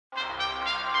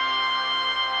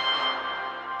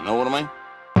Know what I mean?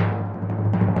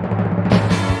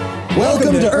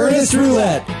 Welcome to Ernest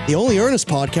Roulette, the only Ernest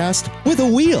podcast with a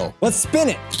wheel. Let's spin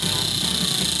it.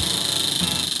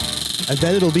 I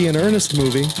bet it'll be an Ernest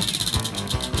movie.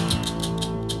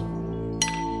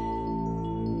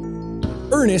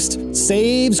 Ernest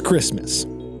Saves Christmas.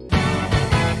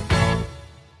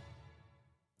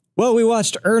 Well, we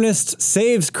watched Ernest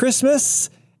Saves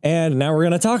Christmas, and now we're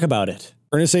going to talk about it.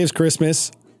 Ernest Saves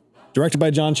Christmas, directed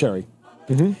by John Cherry.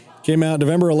 Came out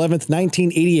November 11th,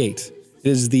 1988. It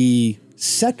is the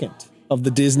second of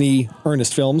the Disney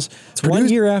Ernest films. It's 1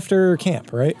 year after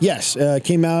camp, right? Yes.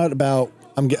 Came out about,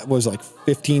 was like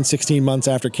 15, 16 months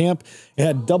after camp. It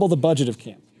had double the budget of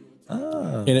camp.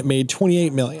 And it made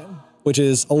 $28 million, which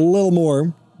is a little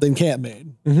more than camp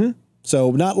made.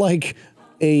 So not like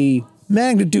a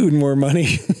magnitude more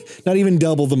money, not even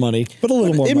double the money, but a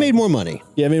little more money. It made more money.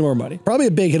 Yeah, it made more money. Probably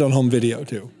a big hit on home video,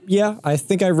 too. Yeah, I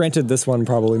think I rented this one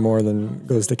probably more than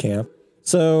Goes to Camp.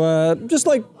 So just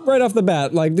like right off the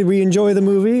bat, like, did we enjoy the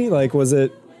movie? Like, was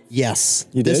it? Yes.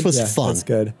 You did? This was Yeah, fun. That's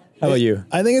good. How about you?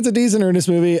 I think it's a decent Ernest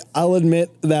movie. I'll admit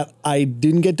that I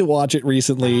didn't get to watch it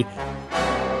recently.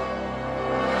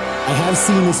 I have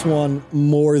seen this one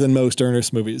more than most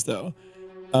Ernest movies, though.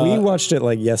 We watched it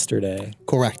like yesterday.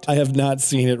 Correct. I have not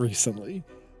seen it recently.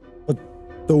 But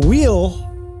the wheel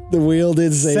The wheel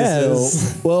did say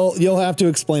says. so. Well, you'll have to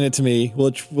explain it to me,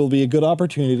 which will be a good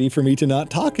opportunity for me to not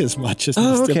talk as much as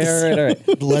this Okay, episode. all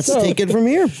right. Let's take it from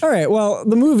here. All right, well,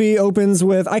 the movie opens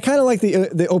with, I kind of like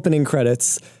the opening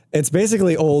credits. It's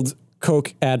basically old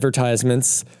Coke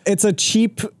advertisements. It's a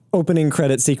cheap opening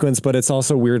credit sequence, but it's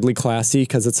also weirdly classy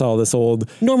because it's all this old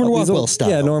Norman these Rockwell style.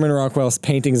 Yeah, Norman Rockwell's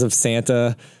paintings of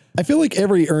Santa. I feel like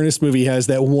every Ernest movie has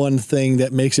that one thing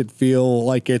that makes it feel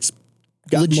like it's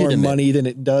got Legitimate. more money than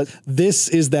it does. This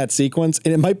is that sequence,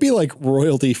 and it might be like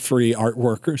royalty-free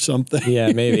artwork or something.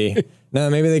 Yeah, maybe. No,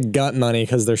 maybe they got money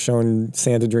because they're showing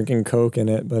Santa drinking Coke in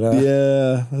it. But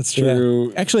Yeah, that's true.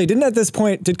 yeah. Actually, didn't at this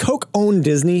point, did Coke own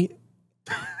Disney?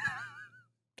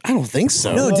 I don't think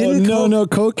so. No, didn't Coke? No,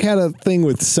 Coke had a thing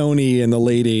with Sony in the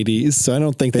late 80s, so I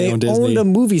don't think they owned Disney. owned a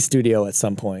movie studio at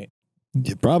some point.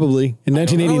 Yeah, probably. In know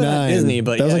 1989. about Disney,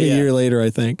 but that was yeah, like yeah. a year later, I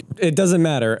think. It doesn't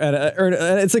matter.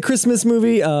 It's a Christmas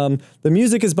movie. The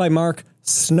music is by Mark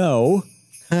Snow,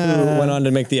 who went on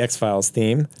to make the X-Files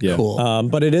theme. Yeah. Cool.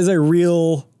 But it is a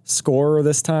real score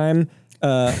this time.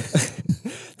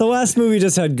 The last movie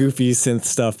just had goofy synth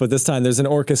stuff, but this time there's an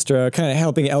orchestra kind of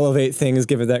helping elevate things,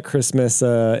 give it that Christmas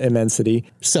immensity.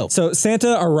 So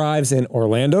Santa arrives in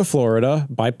Orlando, Florida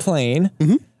by plane.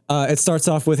 It starts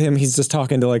off with him. He's just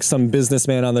talking to like some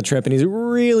businessman on the trip, and he's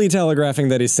really telegraphing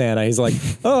that he's Santa. He's like,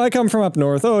 "Oh, I come from up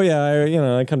north. Oh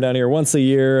yeah, I come down here once a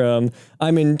year.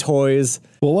 I'm in toys."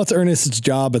 Well, what's Ernest's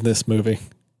job in this movie?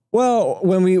 Well,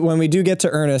 when we do get to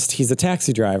Ernest, he's a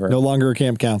taxi driver. No longer a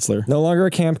camp counselor. No longer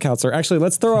a camp counselor. Actually,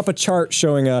 let's throw up a chart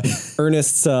showing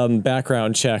Ernest's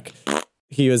background check.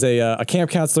 He was a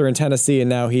camp counselor in Tennessee, and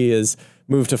now he is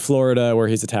moved to Florida, where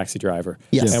he's a taxi driver.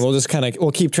 Yes. And we'll just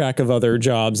we'll keep track of other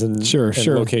jobs and, Sure.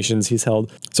 locations he's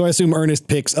held. So I assume Ernest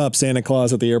picks up Santa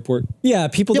Claus at the airport. Yeah,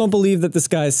 people don't believe that this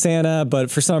guy's Santa, but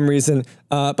for some reason,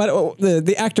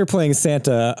 the actor playing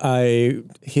Santa,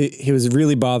 he was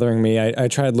really bothering me. I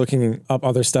tried looking up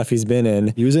other stuff he's been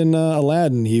in. He was in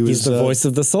Aladdin. He's the voice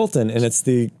of the Sultan, and it's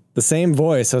the same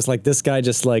voice. So it's like this guy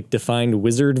just like defined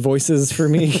wizard voices for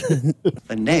me.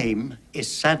 The name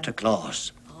is Santa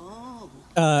Claus.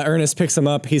 Ernest picks him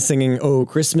up. He's singing, "Oh,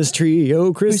 Christmas tree,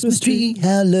 oh, Christmas tree.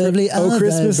 how lovely Oh,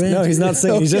 Christmas." No, he's not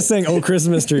singing. He's just saying, "Oh,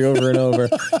 Christmas tree" over and over.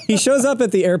 He shows up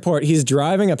at the airport. He's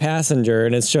driving a passenger,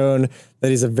 and it's shown that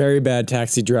he's a very bad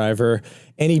taxi driver.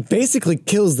 And he basically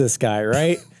kills this guy,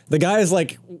 right? The guy is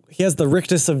like, he has the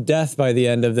rictus of death by the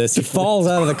end of this. He falls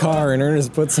out of the car, and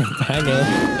Ernest puts him back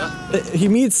in. He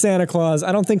meets Santa Claus.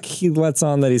 I don't think he lets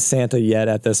on that he's Santa yet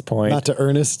at this point. Not to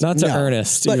Ernest. Not to No.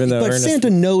 Ernest, But, even though but Ernest... Santa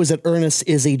knows that Ernest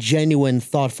is a genuine,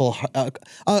 thoughtful,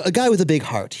 a guy with a big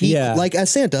heart. He, Yeah. like as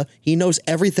Santa, he knows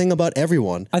everything about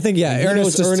everyone. I think, yeah, And he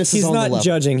Ernest, knows Ernest is he's on the not level.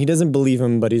 judging. He doesn't believe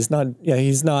him, but he's not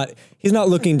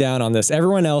looking down on this.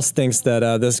 Everyone else thinks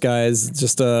that this guy is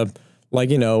just a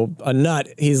nut.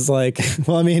 He's like,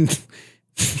 Well, I mean,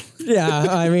 yeah,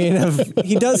 I mean,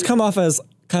 he does come off as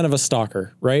kind of a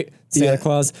stalker, right? Santa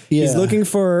Claus. He's Yeah. looking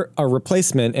for a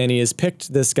replacement, and he has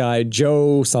picked this guy,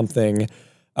 Joe something,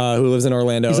 who lives in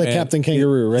Orlando. he's like and Captain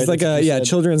Kangaroo, right? He's like That's what you said.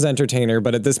 children's entertainer,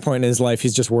 but at this point in his life,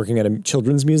 he's just working at a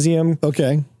children's museum.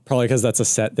 Okay. Probably because that's a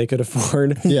set they could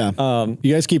afford. Yeah.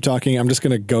 You guys keep talking. I'm just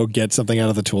gonna go get something out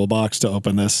of the toolbox to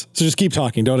open this. So just keep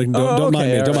talking. Don't mind me. Don't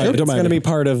mind me. It's going to be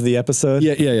part of the episode.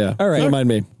 Yeah. All right. Don't mind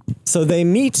me. So they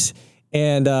meet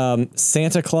And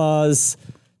Santa Claus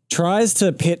tries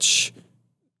to pitch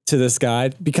to this guy,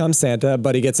 become Santa,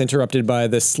 but he gets interrupted by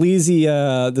this sleazy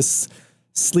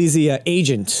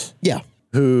agent. Yeah.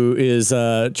 Who is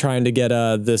trying to get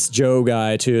this Joe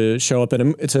guy to show up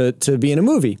in to be in a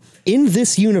movie. In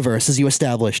this universe, as you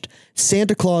established,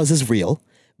 Santa Claus is real,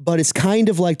 but it's kind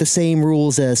of like the same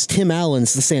rules as Tim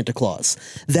Allen's The Santa Claus,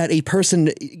 that a person,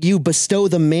 you bestow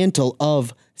the mantle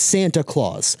of Santa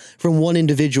Claus from one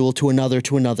individual to another,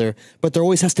 but there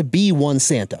always has to be one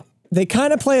Santa. They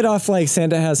kind of play it off like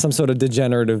Santa has some sort of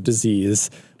degenerative disease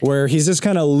where he's just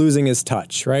kind of losing his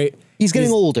touch, right? He's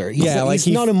getting older. He's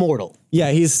not immortal.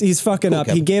 Yeah, he's fucking up.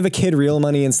 He gave a kid real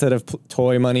money instead of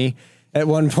toy money. At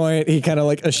one point, he kind of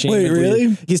like ashamedly. Wait,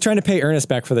 really? He's trying to pay Ernest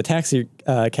back for the taxi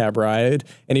cab ride,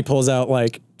 and he pulls out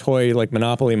like toy like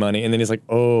Monopoly money, and then he's like,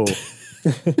 oh.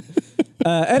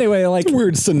 Anyway, like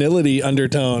weird senility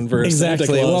undertone for exactly.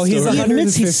 Santa Claus. Well, he's story. He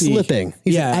admits he's slipping.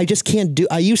 He's Yeah. like, I just can't do.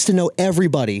 I used to know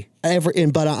everybody,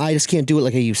 but I just can't do it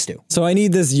like I used to. So I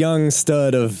need this young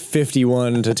stud of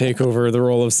 51 to take over the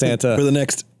role of Santa for the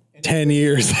next 10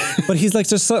 years. But he's like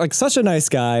just like such a nice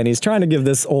guy, and he's trying to give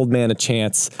this old man a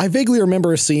chance. I vaguely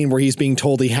remember a scene where he's being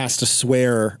told he has to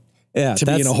swear to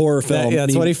be in a horror film.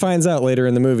 That's what he finds out later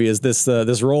in the movie is this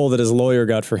this role that his lawyer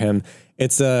got for him.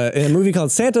 It's in a movie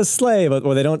called Santa's Sleigh, but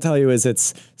what they don't tell you is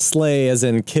it's slay as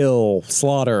in kill,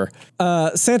 slaughter.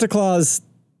 Santa Claus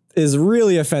is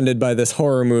really offended by this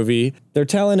horror movie. They're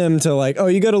telling him to like, oh,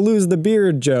 you got to lose the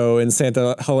beard, Joe. And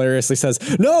Santa hilariously says,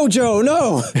 no, Joe,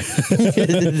 no.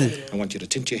 I want you to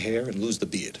tint your hair and lose the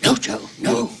beard. No, Joe,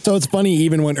 no. So it's funny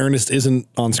even when Ernest isn't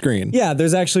on screen. Yeah,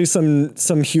 there's actually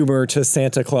some humor to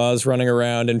Santa Claus running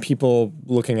around and people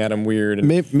looking at him weird.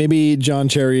 And Maybe John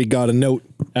Cherry got a note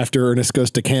after Ernest goes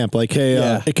to camp, like,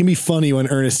 hey, it can be funny when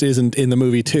Ernest isn't in the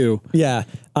movie too. Yeah.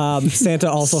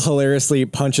 Santa also hilariously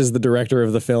punches the director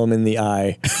of the film in the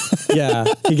eye. Yeah,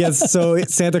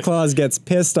 Santa Claus gets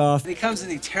pissed off. He comes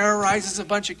and he terrorizes a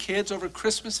bunch of kids over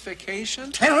Christmas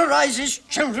vacation. Terrorizes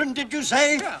children, did you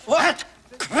say? Yeah. What?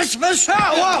 Christmas? Oh,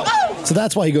 whoa! So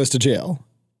that's why he goes to jail.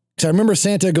 Because I remember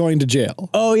Santa going to jail.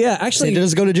 Oh yeah, actually, Santa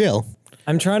does go to jail.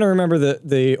 I'm trying to remember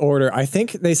the order. I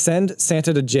think they send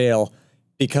Santa to jail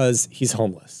because he's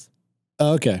homeless.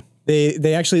 Okay.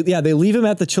 They actually, they leave him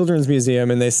at the Children's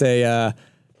Museum and they say,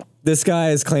 this guy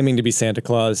is claiming to be Santa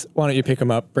Claus. Why don't you pick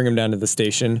him up, bring him down to the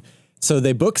station? So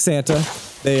they book Santa.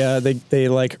 They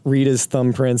like read his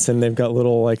thumbprints and they've got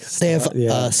little like they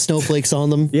have snowflakes on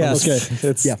them. Yes.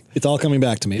 Okay. It's all coming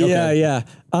back to me. Okay.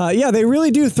 Yeah. They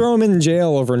really do throw him in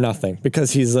jail over nothing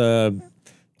because he's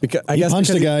he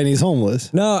punched a guy and he's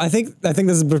homeless. No, I think this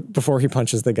is before he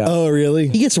punches the guy. Oh, really?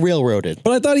 He gets railroaded.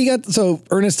 But I thought so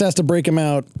Ernest has to break him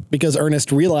out because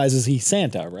Ernest realizes he's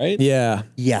Santa, right? Yeah.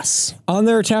 Yes. On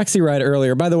their taxi ride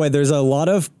earlier, by the way, there's a lot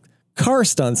of car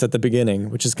stunts at the beginning,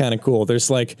 which is kind of cool.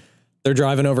 There's like, they're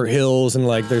driving over hills and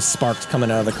like there's sparks coming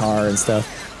out of the car and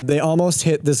stuff. They almost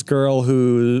hit this girl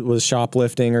who was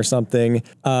shoplifting or something.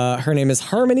 Her name is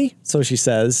Harmony, so she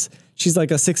says. She's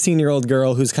like a 16-year-old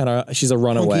girl who's she's a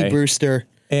runaway. Monkey Brewster.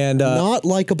 And not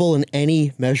likable in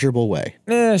any measurable way.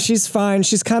 Yeah, she's fine.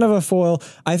 She's kind of a foil.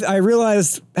 I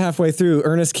realized halfway through,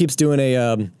 Ernest keeps doing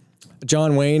a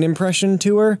John Wayne impression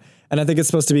to her, and I think it's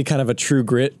supposed to be kind of a True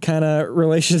Grit kind of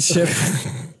relationship.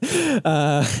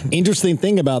 Interesting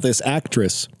thing about this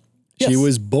actress, she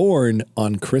was born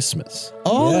on Christmas.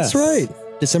 Oh, Yes. that's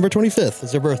right. December 25th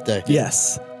is her birthday.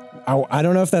 Yes. I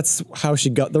don't know if that's how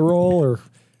she got the role or...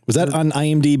 Was that on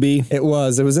IMDb? It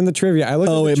was in the trivia. I looked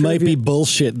at the it trivia. might be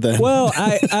bullshit then. Well,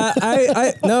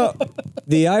 I no,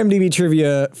 the IMDb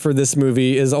trivia for this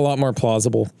movie is a lot more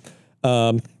plausible.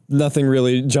 Nothing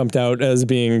really jumped out as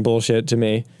being bullshit to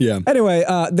me. Yeah. Anyway,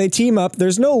 they team up.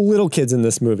 There's no little kids in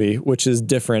this movie, which is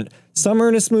different. Some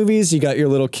Ernest movies, you got your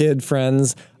little kid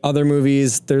friends. Other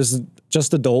movies, there's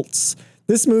just adults.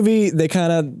 This movie,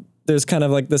 there's kind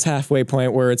of like this halfway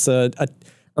point where it's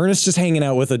Ernest just hanging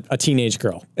out with a teenage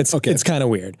girl. It's kind of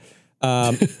weird.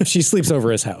 She sleeps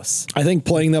over his house. I think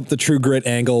playing up the True Grit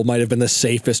angle might have been the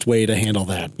safest way to handle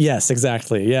that. Yes,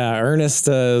 exactly. Yeah, Ernest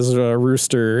is a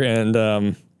rooster,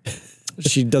 and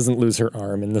she doesn't lose her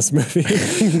arm in this movie.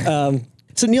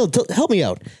 So Neil, help me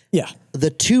out. Yeah. The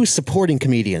two supporting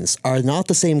comedians are not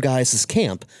the same guys as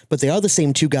Camp, but they are the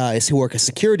same two guys who work as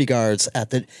security guards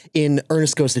in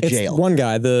Ernest Goes to Jail. One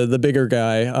guy, the bigger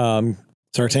guy,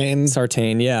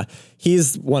 Sartain, yeah.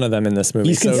 He's one of them in this movie.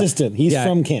 He's consistent. He's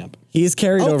from Camp. He's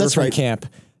carried over from right. Camp.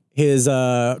 His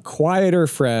quieter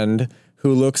friend,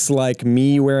 who looks like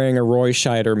me wearing a Roy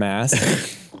Scheider mask,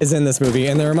 is in this movie,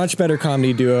 and they're a much better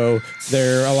comedy duo.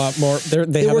 They're a lot more.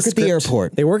 They work at the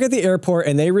airport. They work at the airport,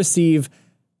 and they receive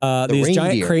these giant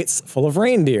reindeer. crates full of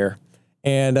reindeer.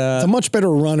 And It's a much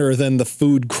better runner than the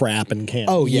food crap in camp.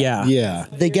 Oh, yeah. Yeah.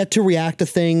 They get to react to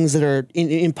things that are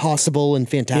impossible and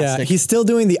yeah, fantastic. he's still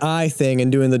doing the eye thing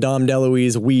and doing the Dom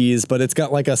DeLuise wheeze, but it's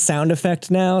got like a sound effect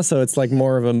now, so it's like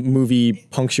more of a movie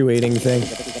punctuating thing.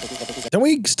 Don't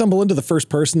we stumble into the first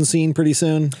person scene pretty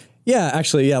soon? Yeah,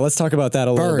 actually, yeah, let's talk about that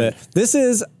a little bit.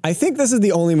 I think this is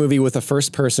the only movie with a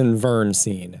first person Vern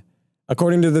scene.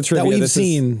 According to the trivia That we've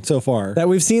seen so far. That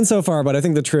we've seen so far, but I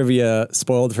think the trivia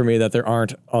spoiled for me that there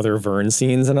aren't other Vern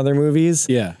scenes in other movies.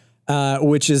 Yeah.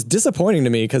 Which is disappointing to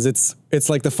me because it's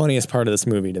like the funniest part of this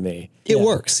movie to me. It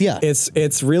works, yeah.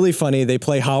 It's really funny. They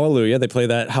play Hallelujah. They play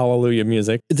that Hallelujah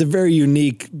music. It's a very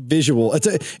unique visual.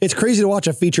 It's crazy to watch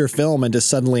a feature film and to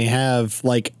suddenly have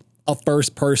like a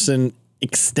first person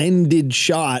extended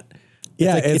shot.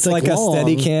 Yeah, it's like a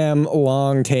Steadicam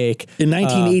long take in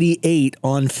 1988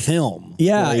 on film.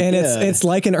 Yeah, and it's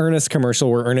like an Ernest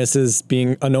commercial where Ernest is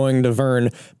being annoying to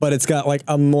Vern, but it's got like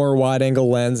a more wide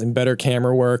angle lens and better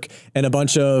camera work and a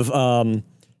bunch of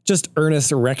just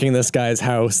Ernest wrecking this guy's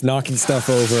house, knocking stuff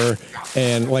over,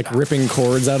 and like ripping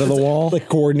cords out of the wall. Like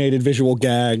coordinated visual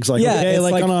gags. Like, yeah, okay,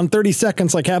 like on 30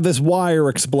 seconds, like have this wire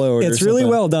explode. It's really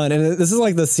well done, and this is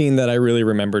like the scene that I really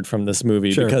remembered from this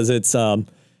movie because it's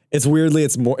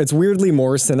weirdly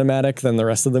more cinematic than the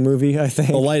rest of the movie, I think.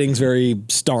 The lighting's very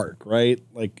stark, right?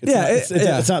 Like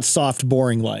it's not soft,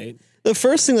 boring light. The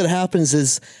first thing that happens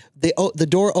is the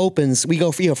door opens. We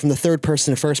go from the third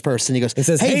person to first person. He goes, it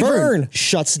says, "Hey, Vern!"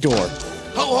 Shuts the door.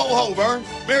 Ho, Vern.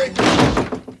 Merry.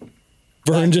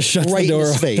 Vern just shuts right the door. in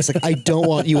his face. Like, I don't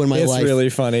want you in my life. It's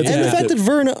really funny. And the fact that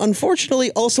Vern,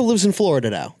 unfortunately, also lives in Florida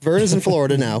now. Vern is in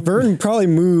Florida now. Vern probably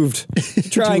moved to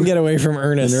try and get away from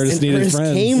Ernest. And Ernest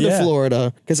came to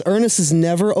Florida because Ernest is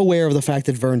never aware of the fact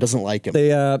that Vern doesn't like him.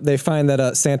 They find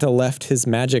that Santa left his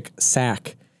magic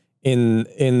sack in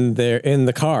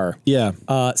the car. Yeah.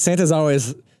 Santa's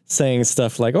always saying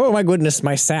stuff like, "Oh my goodness,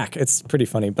 my sack." It's pretty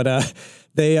funny, but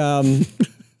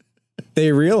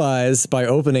they realize by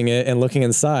opening it and looking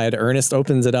inside, Ernest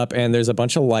opens it up and there's a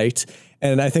bunch of light.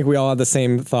 And I think we all had the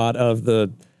same thought of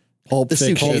the Pulp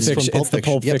Fiction. It's the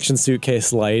Pulp Fiction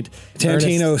suitcase light.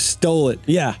 Tarantino stole it.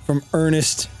 Yeah. From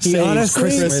Ernest. He honestly,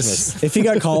 Christmas. if he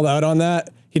got called out on that,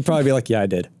 he'd probably be like, "Yeah, I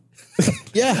did."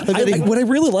 Yeah. What I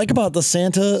really like about the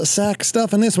Santa sack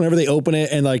stuff in this, whenever they open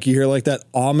it and like you hear like that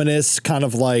ominous kind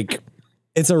of like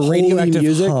it's a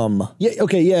radioactive hum. Yeah.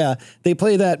 Okay. Yeah. They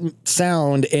play that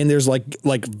sound and there's like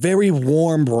very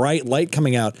warm, bright light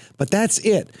coming out, but that's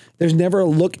it. There's never a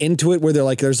look into it where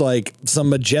there's like some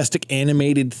majestic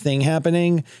animated thing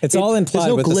happening. It's all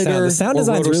implied with the sound. The sound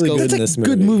design's really good in this movie.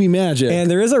 Good movie magic. And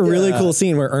there is a really cool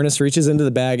scene where Ernest reaches into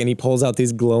the bag and he pulls out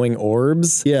these glowing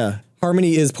orbs. Yeah.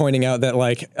 Harmony is pointing out that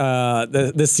like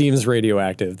this seems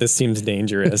radioactive. This seems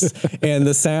dangerous, and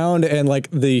the sound and like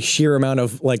the sheer amount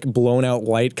of like blown out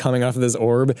light coming off of this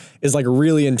orb is like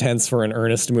really intense for an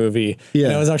Ernest movie. Yeah,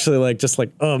 and I was actually like just like,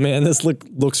 oh man, this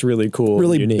looks really cool,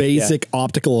 really unique. Basic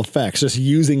optical effects, just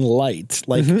using light.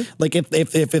 Like like if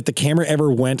the camera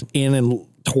ever went in and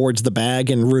towards the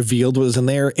bag and revealed what was in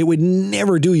there, it would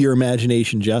never do your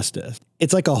imagination justice.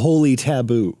 It's like a holy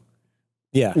taboo.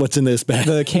 Yeah. What's in this bag?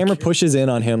 The camera pushes in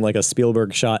on him like a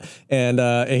Spielberg shot, and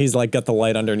he's like got the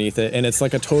light underneath it, and it's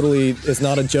like it's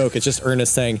not a joke. It's just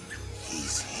Ernest saying,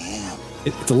 He's him.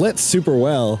 It's lit super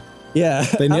well. Yeah.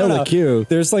 They nailed the cue.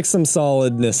 There's like some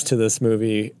solidness to this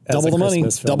movie. Double the money.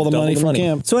 Double the money from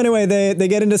camp. So anyway, they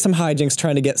get into some hijinks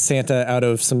trying to get Santa out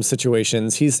of some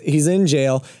situations. He's in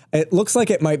jail. It looks like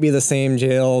it might be the same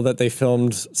jail that they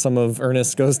filmed some of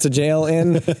Ernest Goes to Jail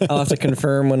in. I'll have to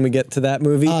confirm when we get to that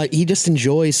movie. He just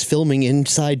enjoys filming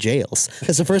inside jails.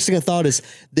 That's the first thing I thought is,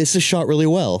 this is shot really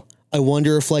well. I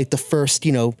wonder if like the first,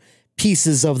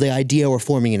 pieces of the idea were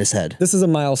forming in his head. This is a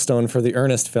milestone for the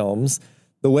Ernest films.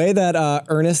 The way that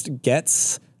Ernest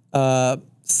gets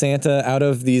Santa out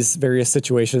of these various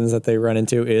situations that they run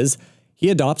into is he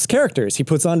adopts characters. He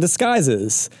puts on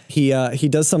disguises. He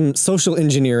does some social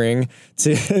engineering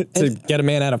to get a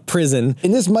man out of prison.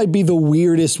 And this might be the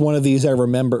weirdest one of these I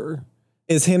remember.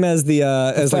 Is him as the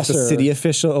as like the city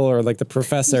official or like the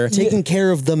professor taking care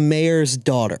of the mayor's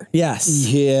daughter. Yes.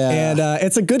 Yeah. And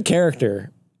it's a good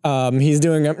character. He's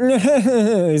doing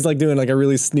he's like doing like a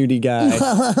really snooty guy.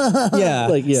 Yeah.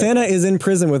 Santa is in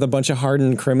prison with a bunch of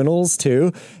hardened criminals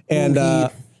too. And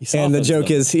and the joke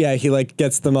is, he like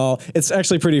gets them all. It's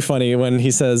actually pretty funny when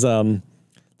he says,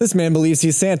 this man believes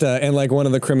he's Santa, and like one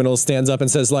of the criminals stands up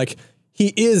and says like, he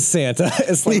is Santa.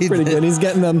 It's like pretty good. He's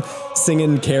getting them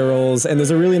singing carols, and there's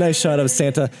a really nice shot of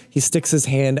Santa. He sticks his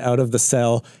hand out of the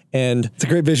cell, and it's a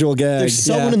great visual gag. There's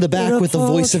someone in the back with the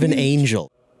voice of an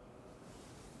angel.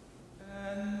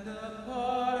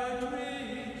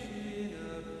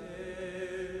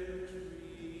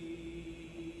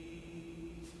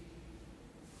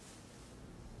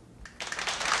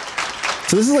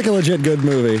 So this is like a legit good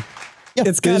movie.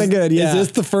 It's kind of good. Yeah. Is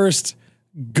this the first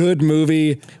good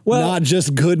movie? Well, not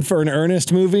just good for an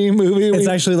Ernest movie. It's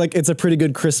actually like it's a pretty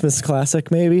good Christmas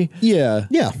classic, maybe. Yeah.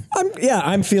 Yeah.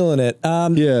 I'm feeling it.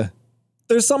 Yeah.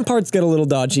 There's some parts get a little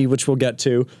dodgy, which we'll get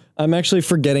to. I'm actually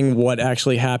forgetting what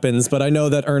actually happens, but I know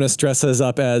that Ernest dresses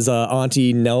up as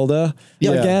Auntie Nelda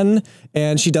again,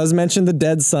 and she does mention the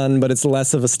dead son, but it's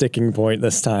less of a sticking point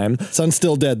this time. Son's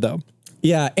still dead, though.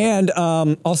 Yeah, and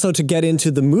also to get into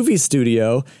the movie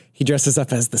studio, he dresses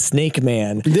up as the Snake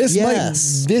Man. This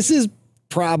is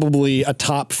probably a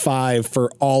top 5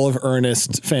 for all of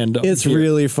Ernest fandom. It's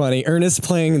really funny. Ernest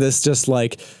playing this just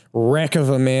like wreck of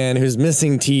a man who's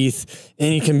missing teeth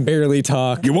and he can barely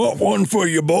talk. You want one for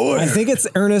your boy? I think it's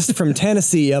Ernest from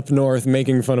Tennessee up north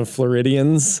making fun of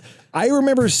Floridians. I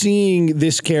remember seeing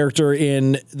this character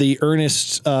in the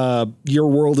Ernest Your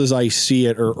World as I See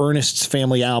It or Ernest's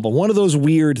Family album. One of those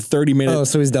weird 30-minute. Oh,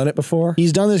 so he's done it before?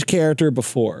 He's done this character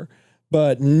before,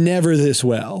 but never this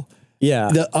well.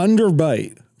 Yeah. The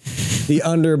underbite. The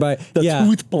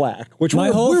tooth black, which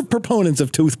we're proponents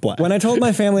of tooth black. When I told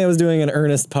my family I was doing an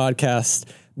Ernest podcast,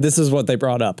 this is what they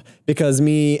brought up because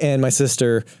me and my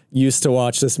sister used to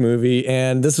watch this movie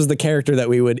and this was the character that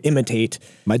we would imitate.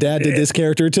 My dad did this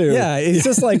character too. Yeah. It's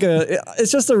just like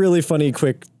it's just a really funny,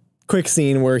 quick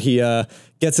scene where he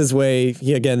gets his way.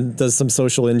 He again does some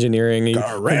social engineering. He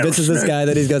convinces this guy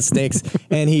that he's got snakes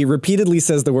and he repeatedly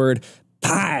says the word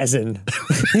poison.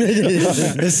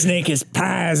 This snake is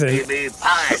poison. Poison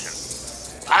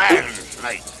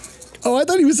snake. Oh, I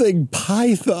thought he was saying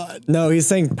python. No, he's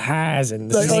saying poison.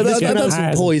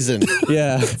 That's poison.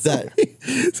 Yeah.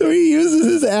 So he uses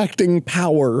his acting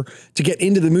power to get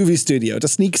into the movie studio to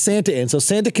sneak Santa in, so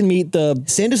Santa can meet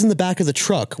Santa's in the back of the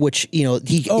truck, which he hides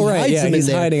him in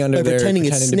there, hiding under there, pretending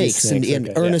it's snakes, and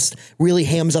Ernest really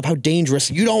hams up how dangerous.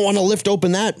 You don't want to lift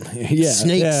open that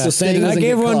snake. Yeah. So Santa I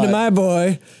gave one to my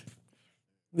boy.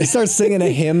 He starts singing a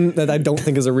hymn that I don't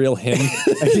think is a real hymn.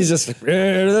 Like he's just. Oh,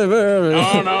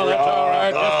 no, that's all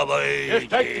right. Just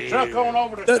take the truck on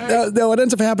over to No, what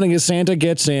ends up happening is Santa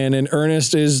gets in, and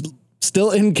Ernest is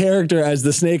still in character as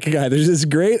the snake guy. There's this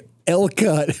great L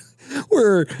cut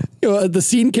where the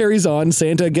scene carries on.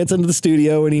 Santa gets into the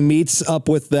studio and he meets up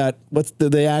with what's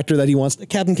the actor that he wants,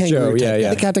 Captain Kangaroo.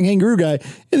 The Captain Kangaroo guy,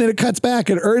 and then it cuts back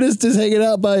and Ernest is hanging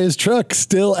out by his truck,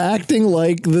 still acting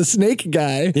like the snake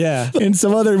guy. Yeah, and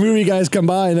some other movie guys come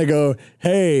by and they go,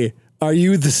 "Hey, are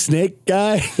you the snake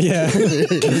guy?" Yeah.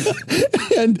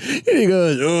 and he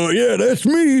goes, "Oh, yeah, that's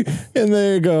me." And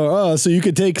they go, "Oh, so you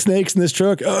could take snakes in this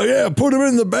truck?" "Oh, yeah, put them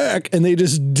in the back." And they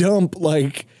just dump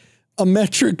like a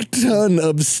metric ton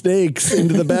of snakes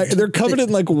into the back. They're covered in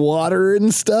like water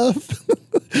and stuff.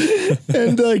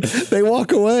 And like they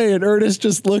walk away and Ernest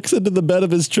just looks into the bed of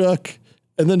his truck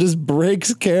and then just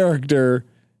breaks character.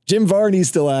 Jim Varney's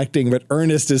still acting, but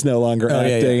Ernest is no longer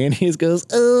acting. Yeah. And he just goes,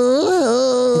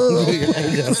 "Oh."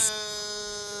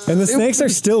 And the snakes are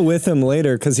still with him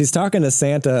later because he's talking to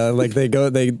Santa. Like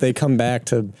they come back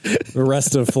to the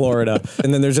rest of Florida,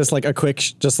 and then there's just like a quick,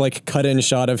 just like cut in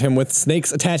shot of him with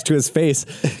snakes attached to his face,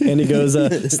 and he goes,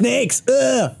 "Snakes!"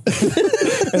 Ugh!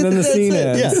 And then the scene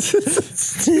ends.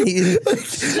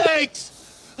 snakes.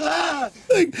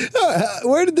 Like,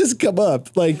 where did this come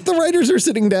up? Like the writers are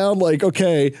sitting down like,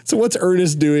 okay, so what's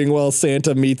Ernest doing while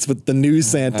Santa meets with the new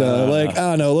Santa? Like,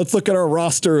 I don't know. Let's look at our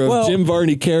roster of Jim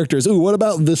Varney characters. Ooh, what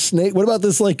about the snake? What about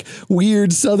this like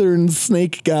weird Southern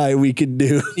snake guy we could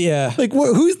do? Yeah. Like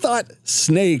who thought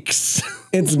snakes?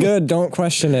 It's good. Don't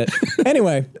question it.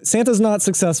 Anyway, Santa's not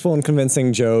successful in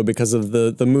convincing Joe because of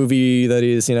the movie that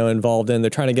he's, involved in. They're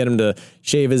trying to get him to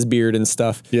shave his beard and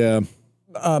stuff. Yeah.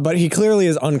 But he clearly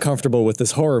is uncomfortable with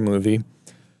this horror movie.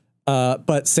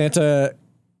 But Santa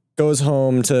goes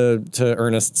home to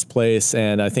Ernest's place,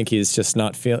 and I think he's just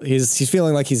not he's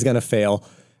feeling like he's gonna fail.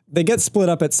 They get split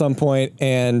up at some point,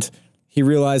 and he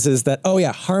realizes that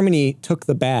Harmony took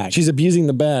the bag. She's abusing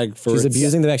the bag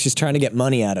abusing the bag. She's trying to get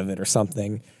money out of it or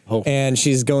something. Oh. And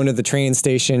she's going to the train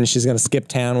station. She's gonna skip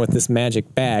town with this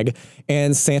magic bag,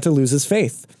 and Santa loses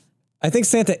faith. I think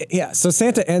so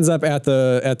Santa ends up at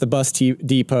the bus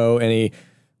depot and he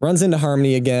runs into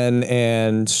Harmony again,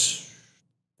 and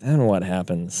then what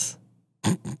happens?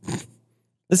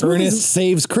 Ernest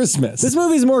saves Christmas. This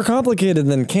movie's more complicated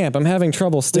than camp. I'm having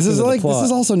trouble sticking to the plot. This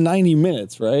is also 90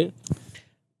 minutes, right?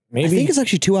 Maybe. I think it's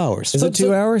actually 2 hours. Is it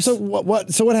 2 hours? So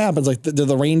what happens? Like, do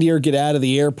the reindeer get out of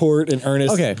the airport and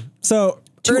Ernest? Okay, so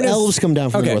two elves come down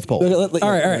from the North Pole.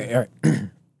 All right.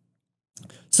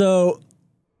 So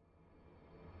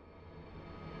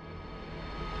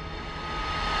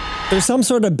there's some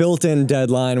sort of built-in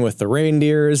deadline with the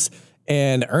reindeers,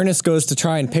 and Ernest goes to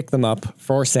try and pick them up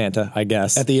for Santa, I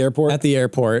guess. At the airport? At the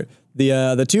airport.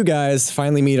 The two guys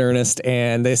finally meet Ernest,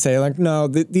 and they say, like, no,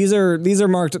 these are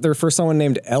marked. They're for someone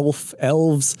named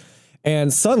Elves.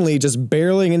 And suddenly, just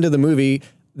barreling into the movie,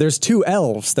 there's two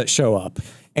elves that show up.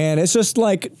 And it's just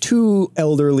like two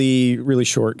elderly, really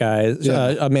short guys,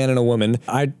 a man and a woman.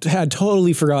 I had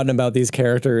totally forgotten about these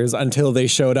characters until they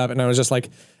showed up, and I was just like,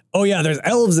 oh yeah, there's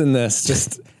elves in this.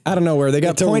 Just out of nowhere, they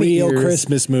got pointy ears. It's a real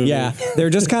Christmas movie. Yeah, they're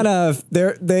just kind of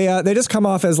they just come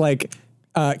off as like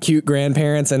cute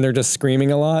grandparents, and they're just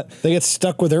screaming a lot. They get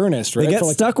stuck with Ernest, right? They get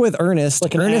stuck with Ernest.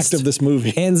 Like an Ernest act of this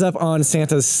movie. Ends up on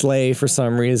Santa's sleigh for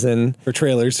some reason. For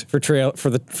trailers. For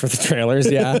the trailers,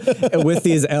 yeah. With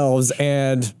these elves,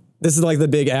 and this is like the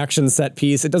big action set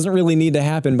piece. It doesn't really need to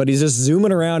happen, but he's just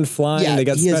zooming around, flying. Yeah, they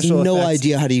got he has special no effects.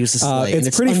 idea how to use the sleigh.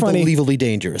 It's pretty funny. Unbelievably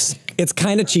dangerous. It's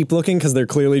kind of cheap looking because they're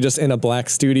clearly just in a black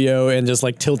studio and just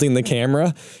like tilting the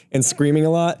camera and screaming a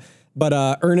lot. But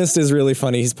Ernest is really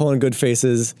funny. He's pulling good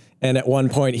faces, and at one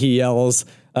point he yells,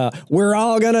 "We're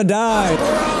all gonna die!"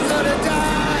 We're all gonna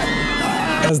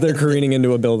die! As they're careening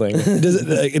into a building. Does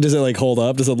it like hold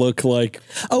up? Does it look like?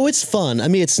 Oh, it's fun. I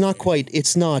mean, it's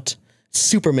not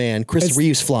Superman, Chris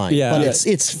Reeves flying. Yeah, but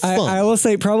it's fun. I will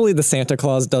say probably the Santa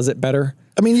Claus does it better.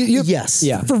 I mean, yes.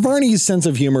 Yeah. For Varney's sense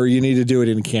of humor, you need to do it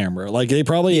in camera. Like they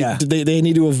probably they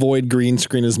need to avoid green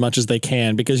screen as much as they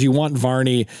can because you want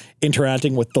Varney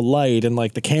interacting with the light and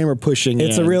like the camera pushing.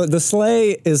 It's in. the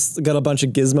sleigh is got a bunch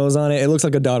of gizmos on it. It looks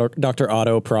like a Dr.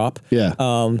 Otto prop. Yeah.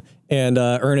 And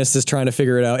Ernest is trying to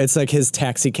figure it out. It's like his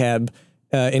taxi cab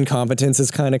incompetence is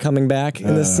kind of coming back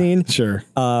in this scene. Sure.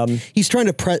 He's trying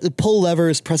to pull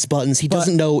levers, press buttons. He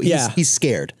doesn't know. He's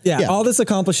scared. Yeah. All this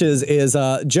accomplishes is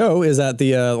Joe is at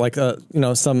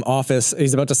the some office.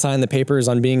 He's about to sign the papers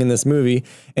on being in this movie,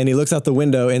 and he looks out the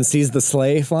window and sees the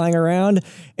sleigh flying around,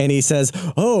 and he says,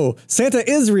 "Oh, Santa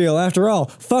is real after all.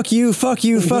 Fuck you, fuck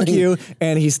you, fuck you."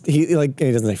 And he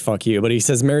doesn't say fuck you, but he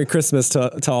says Merry Christmas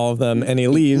to all of them, and he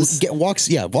leaves. Walks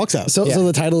out. So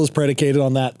the title is predicated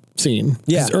on that scene.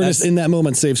 Yeah, Ernest in that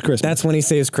moment saves Christmas. That's when he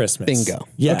saves Christmas. Bingo.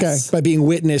 Yes. Okay. By being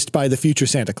witnessed by the future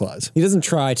Santa Claus. He doesn't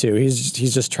try to. He's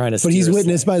just trying to. But he's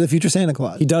witnessed by the future Santa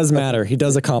Claus. He does matter. He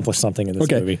does accomplish something in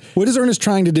this movie. What is Ernest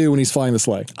trying to do when he's flying the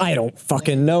sleigh? I don't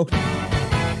fucking know.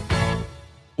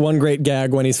 One great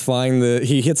gag when he's flying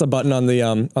he hits a button on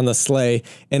the sleigh,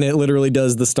 and it literally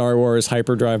does the Star Wars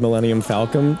hyperdrive Millennium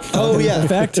Falcon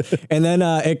effect. And then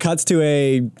it cuts to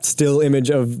a still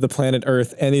image of the planet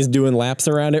Earth, and he's doing laps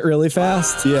around it really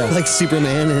fast. Yeah. Like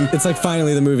Superman. And It's like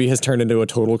finally the movie has turned into a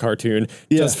total cartoon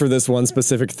just for this one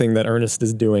specific thing that Ernest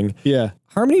is doing. Yeah.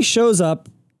 Harmony shows up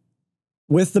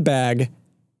with the bag,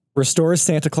 restores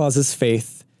Santa Claus's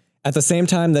faith, at the same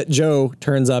time that Joe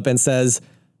turns up and says,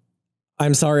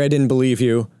 "I'm sorry I didn't believe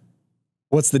you.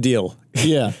 What's the deal?"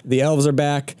 Yeah. The elves are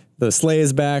back, the sleigh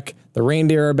is back, the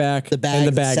reindeer are back, and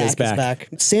the bag is back.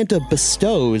 Santa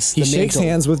bestows He the shakes mantle.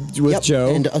 hands with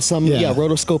Joe. And some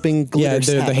rotoscoping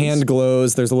glitter the hand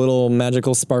glows. There's a little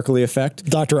magical sparkly effect.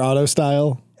 Dr. Otto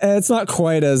style. It's not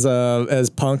quite as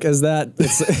punk as that.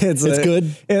 It's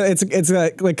good.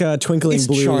 It's like a twinkling It's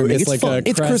blue. charming. It's It's like fun. a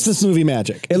It's crest. Christmas movie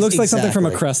magic. It looks like something from a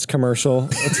Exactly. Crest commercial,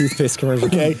 a toothpaste commercial.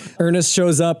 Okay. Ernest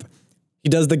shows up. He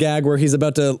does the gag where he's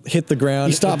about to hit the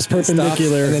ground. He stops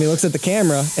perpendicular. and then he looks at the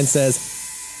camera and says,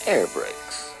 Air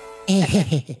brakes.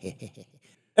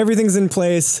 everything's in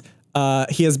place.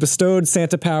 He has bestowed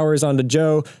Santa powers onto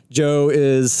Joe. Joe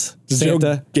is Does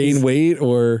Santa. Joe gain weight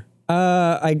or?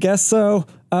 I guess so.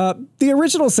 The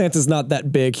original Santa's not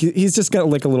that big. He's just got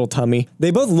like a little tummy.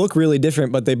 They both look really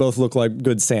different, but they both look like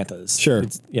good Santas. Sure.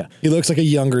 Yeah. He looks like a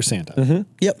younger Santa.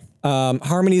 Yep.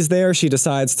 Harmony's there. She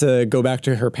decides to go back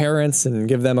to her parents and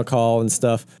give them a call and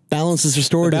stuff. Balance is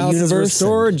restored. Balance in the is universe.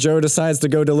 restored. Joe decides to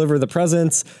go deliver the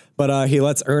presents, but he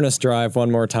lets Ernest drive one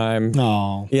more time.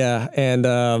 Oh. Yeah,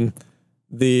 and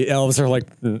the elves are like,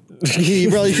 He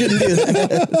really shouldn't do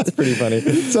that. it's pretty funny.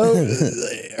 So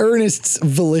Ernest's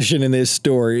volition in this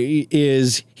story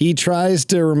is he tries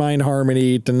to remind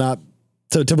Harmony to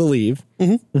believe,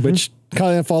 which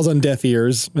kind of falls on deaf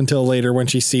ears until later when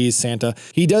she sees Santa.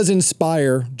 He does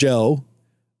inspire Joe.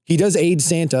 He does aid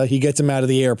Santa. He gets him out of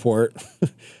the airport.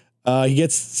 He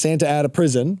gets Santa out of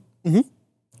prison. Am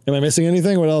I missing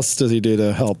anything? What else does he do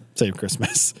to help save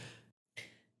Christmas?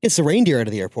 It's the reindeer out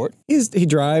of the airport. He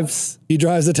drives. He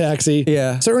drives the taxi.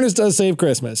 Yeah. So Ernest does save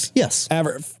Christmas. Yes.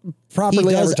 Properly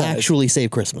He does advertised. actually save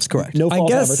Christmas. Correct. No I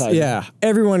false guess, advertising. yeah.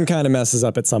 Everyone kind of messes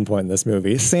up at some point in this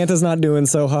movie. Santa's not doing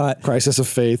so hot. Crisis of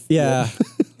faith. Yeah.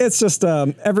 It's just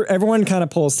everyone kind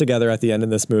of pulls together at the end of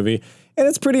this movie, and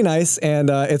it's pretty nice. And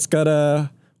it's got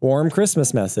warm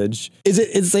Christmas message.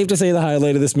 It's safe to say the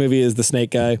highlight of this movie is the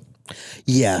snake guy.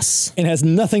 Yes. It has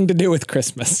nothing to do with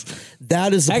Christmas.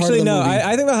 That is the part Actually, of the no, movie.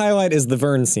 I think the highlight is the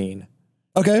Vern scene.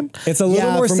 Okay. It's a little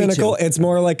Yeah, more for me cynical. too. It's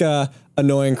more like a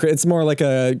annoying. It's more like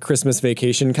a Christmas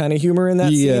Vacation kind of humor in that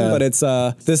scene. Yeah. But it's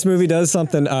this movie does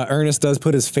something. Ernest does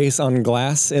put his face on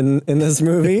glass in this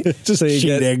movie. Just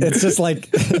cheating. It's just like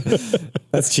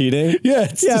that's cheating. Yeah,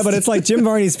 it's yeah, just- but it's like Jim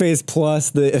Varney's face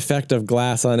plus the effect of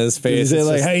glass on his face. He's It's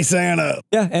like, just- hey, Santa.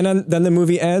 yeah, and then the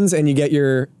movie ends and you get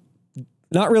your.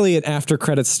 Not really an after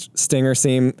credits stinger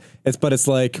scene. But it's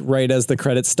like right as the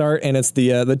credits start, and it's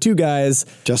the two guys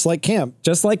Just like camp.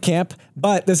 just like camp,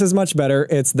 but this is much better.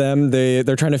 It's them. They're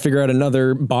trying to figure out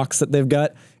another box that they've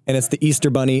got, and it's the Easter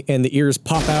bunny, and the ears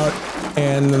pop out,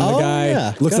 and then the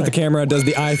guy looks at the camera, does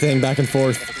the eye thing back and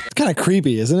forth. It's kind of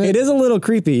creepy, isn't it? It is a little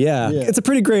creepy, yeah. It's a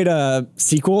pretty great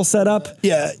sequel setup.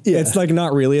 Yeah. It's like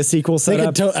not really a sequel They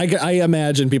setup. could I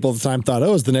imagine people at the time thought,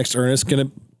 oh, is the next Ernest going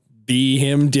to be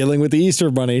him dealing with the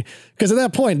Easter bunny? Because at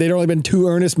that point, there'd only been 2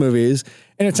 Ernest movies,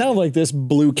 and it sounded like this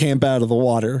blew camp out of the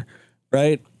water,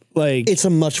 right? Like It's a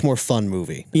much more fun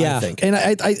movie, Yeah. I think. And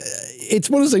I it's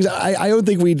one of those things. I don't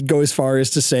think we'd go as far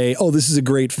as to say, oh, this is a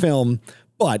great film.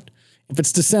 But if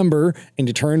it's December and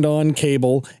you turned on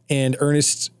cable and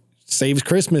Ernest Saves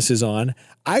Christmas is on,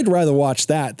 I'd rather watch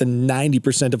that than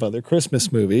 90% of other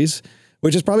Christmas movies,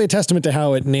 which is probably a testament to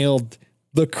how it nailed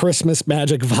the Christmas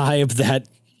magic vibe that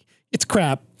it's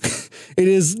crap. It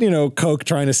is, Coke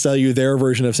trying to sell you their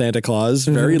version of Santa Claus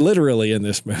very literally in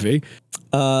this movie.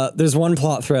 There's one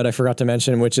plot thread I forgot to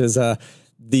mention, which is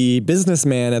the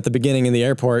businessman at the beginning in the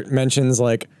airport mentions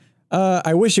like,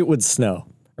 I wish it would snow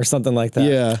or something like that.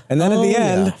 Yeah. And then at the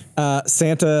end,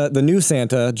 Santa, the new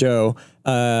Santa, Joe,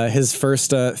 his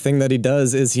first thing that he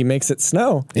does is he makes it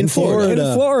snow In Florida. In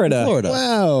Florida. Florida.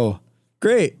 Wow.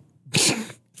 Great.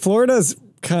 Florida's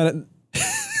kind of.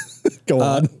 Go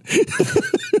on.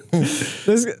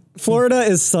 Florida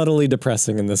is subtly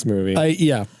depressing in this movie.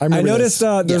 I remember noticed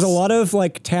this. there's a lot of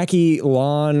like tacky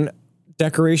lawn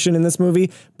decoration in this movie,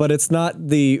 but it's not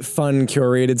the fun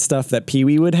curated stuff that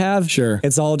Pee-wee would have. Sure.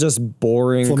 It's all just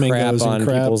boring crap Flamingos and on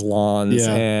crap. people's lawns.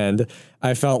 Yeah. And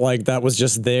I felt like that was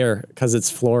just there because it's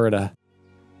Florida.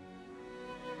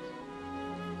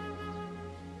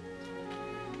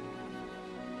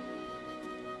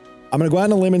 I'm going to go out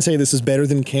on a limb and say this is better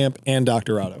than Camp and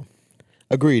Dr. Otto.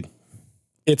 Agreed.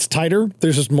 It's tighter.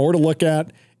 There's just more to look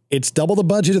at. It's double the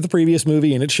budget of the previous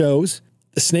movie, and it shows.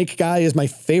 The snake guy is my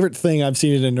favorite thing I've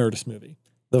seen in a Nerdist movie.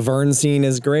 The Vern scene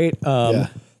is great. Yeah.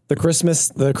 The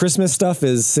Christmas stuff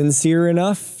is sincere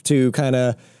enough to kind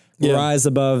of rise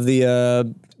above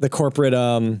the corporate.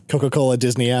 Coca-Cola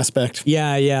Disney aspect.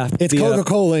 Yeah. It's The,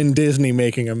 Coca-Cola and Disney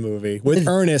making a movie with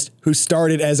Ernest, who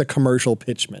started as a commercial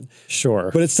pitchman. Sure.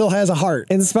 But it still has a heart.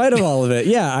 In spite of all of it,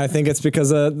 yeah, I think it's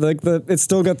because it's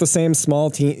still got the same small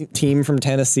team from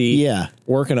Tennessee,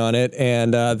 working on it,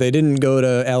 and they didn't go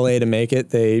to L.A. to make it.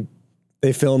 They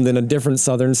filmed in a different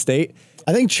southern state.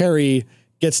 I think Cherry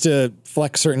gets to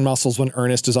flex certain muscles when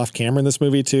Ernest is off camera in this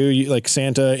movie too. Like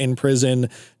Santa in prison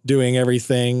doing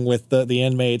everything with the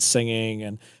inmates singing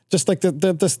and just like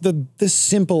the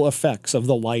simple effects of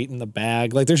the light and the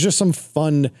bag. Like there's just some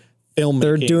fun filmmaking.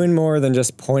 They're doing more than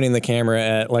just pointing the camera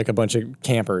at like a bunch of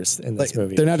campers in this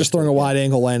movie. They're not just throwing a wide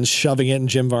angle lens, shoving it in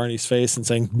Jim Varney's face and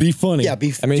saying, "Be funny." Yeah,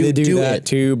 I mean, they do that it.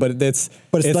 too, but it's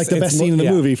like the best scene in the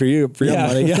movie for your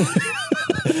money. Yeah.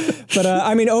 But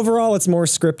I mean, overall, it's more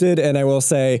scripted, and I will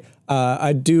say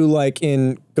I do like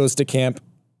in Goes to Camp,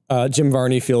 Jim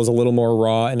Varney feels a little more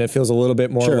raw, and it feels a little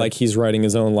bit more like he's writing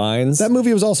his own lines. That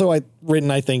movie was also written,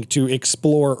 I think, to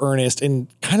explore Ernest and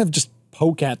kind of just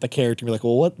poke at the character and be like,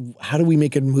 well, how do we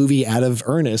make a movie out of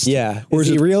Ernest? Yeah. Is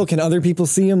he real? Can other people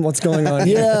see him? What's going on?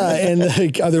 Yeah. And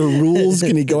like, are there rules?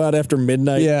 Can he go out after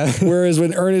midnight? Yeah. Whereas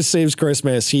when Ernest Saves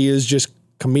Christmas, he is just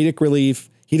comedic relief.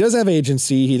 He does have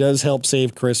agency. He does help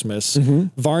save Christmas.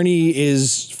 Varney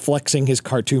is flexing his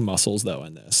cartoon muscles though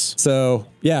in this. So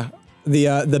yeah,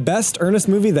 the best Ernest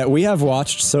movie that we have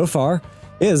watched so far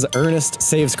is Ernest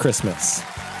Saves Christmas.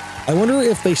 I wonder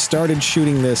if they started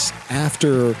shooting this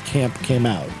after Camp came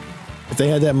out. If they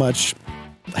had that much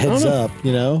heads up,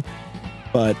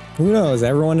 But who knows?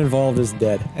 Everyone involved is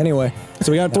dead. Anyway,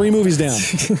 so we got 3 movies down.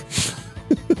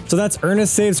 So that's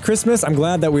Ernest Saves Christmas. I'm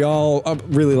glad that we all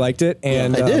really liked it.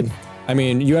 And I did. I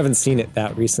mean, you haven't seen it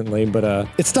that recently, but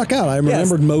It stuck out. I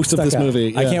remembered most of this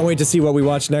movie. I Yeah. can't wait to see what we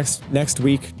watch next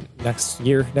week, next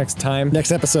year, next time.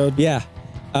 Next episode. Yeah.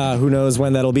 Who knows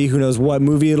when that'll be? Who knows what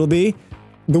movie it'll be?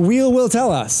 The wheel will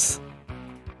tell us.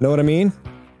 Know what I mean?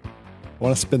 I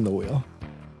want to spin the wheel.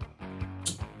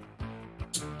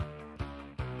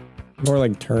 More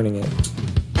like turning it.